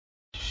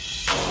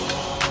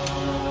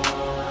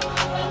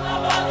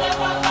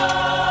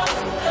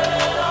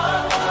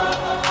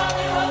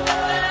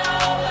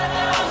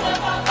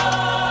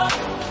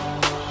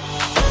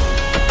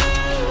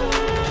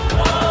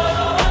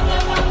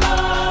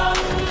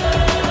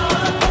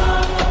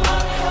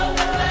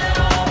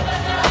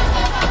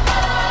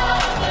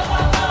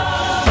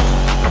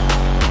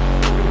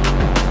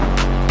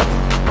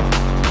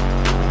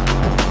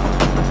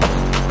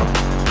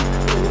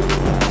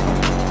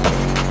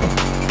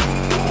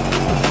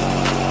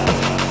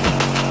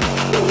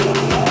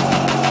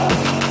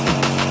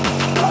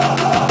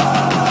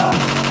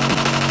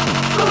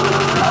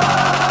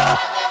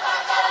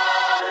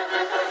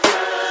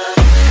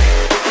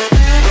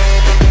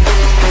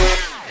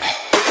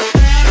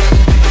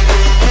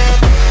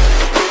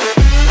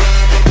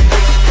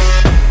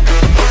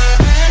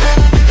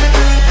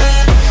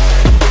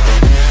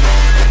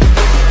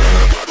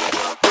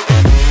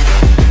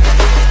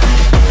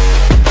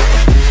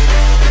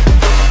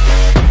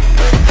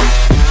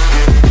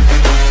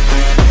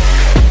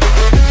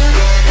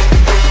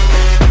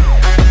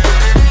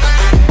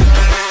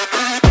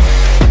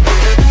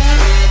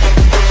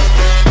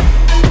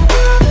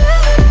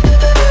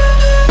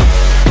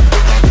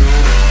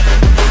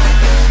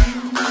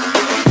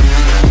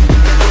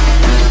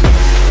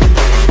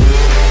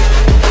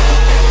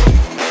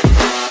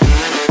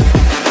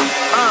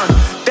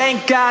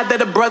that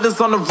the brothers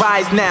on the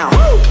rise now.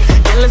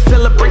 Endless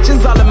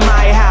celebrations all in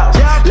my house.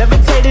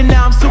 Levitating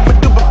now, I'm super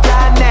duper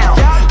fly now.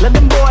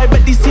 London boy,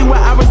 but DC where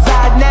I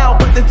reside now.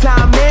 Put the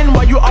time in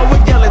while you always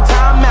yelling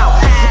time out.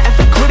 And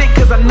for quit it,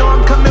 cause I know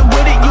I'm coming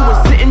with it. You were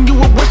sitting, you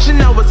were wishing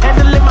I was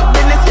handling my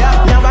business.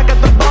 Now I got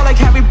the ball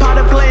like Harry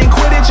Potter playing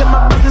Quidditch. And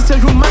my business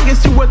is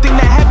humongous, you would think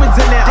that happens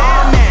in it.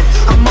 Damn man,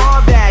 I'm all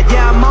that,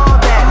 yeah I'm all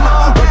that.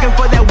 Working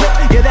for that whip,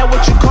 yeah that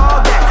what you call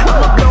that.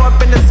 I'ma blow up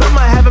in the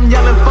summer, have him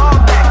yelling fall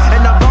back.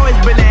 And I've always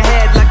been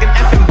ahead like an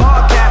effing ball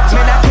cap.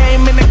 Man, I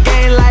came in the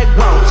game like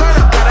whoa.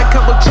 Got a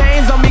couple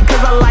chains on me cause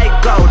I like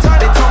gold.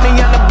 They told me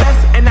I'm the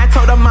best and I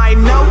told them I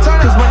know.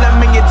 Cause when I'm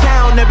in your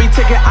town, every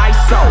ticket I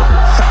sold.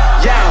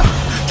 Yeah,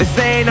 they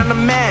saying I'm the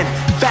man.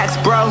 Facts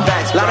bro,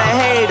 lot of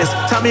haters,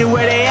 tell me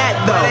where they at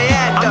though.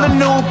 I'm the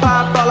new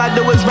pop, all I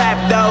do is rap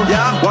though.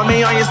 Want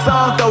me on your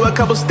song, throw a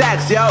couple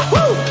stacks, yo.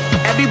 Woo!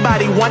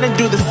 Everybody wanna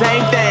do the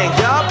same thing,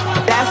 yup.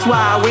 That's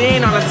why we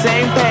ain't on the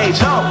same page.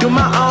 Do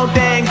my own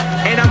thing,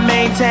 and I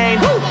maintain.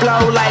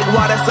 Flow like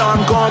water, so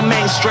I'm going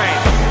mainstream.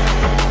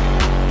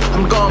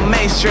 I'm going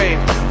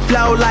mainstream.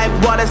 Flow like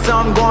water, so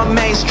I'm going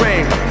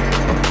mainstream.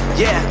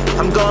 Yeah,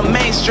 I'm going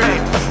mainstream.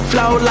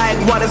 Flow like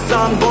water, so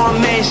I'm going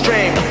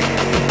mainstream.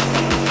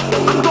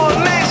 I'm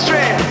going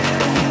mainstream.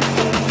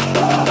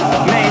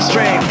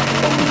 Mainstream.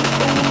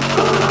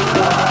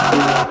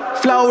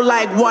 Flow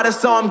like water,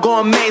 so I'm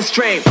going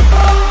mainstream.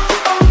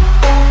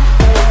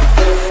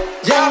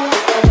 Yeah.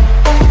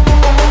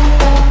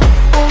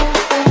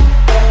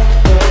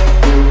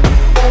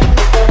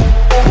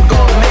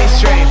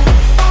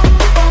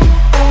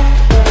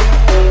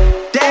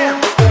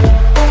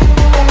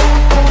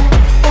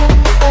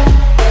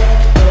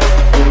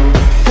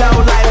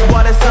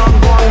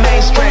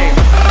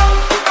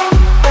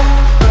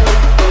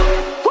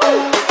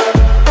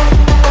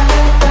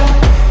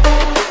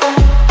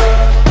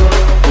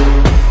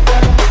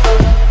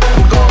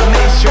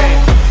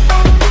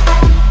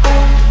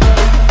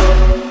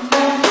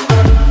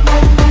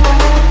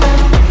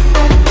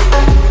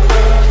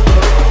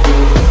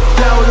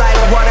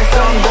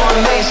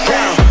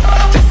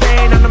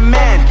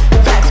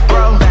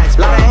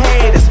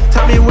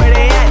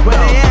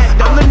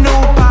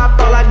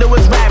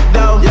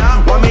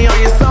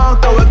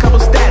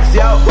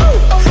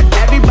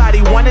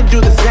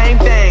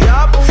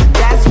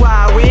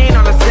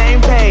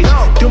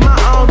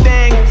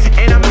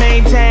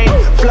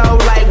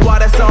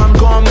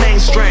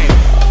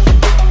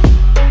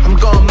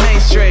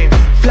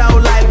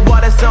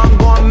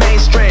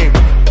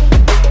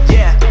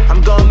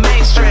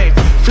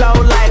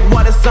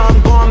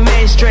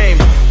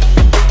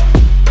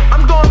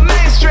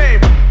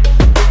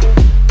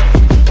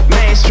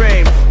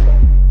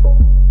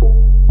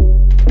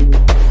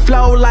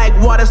 Flow like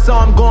water, so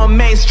I'm going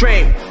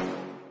mainstream.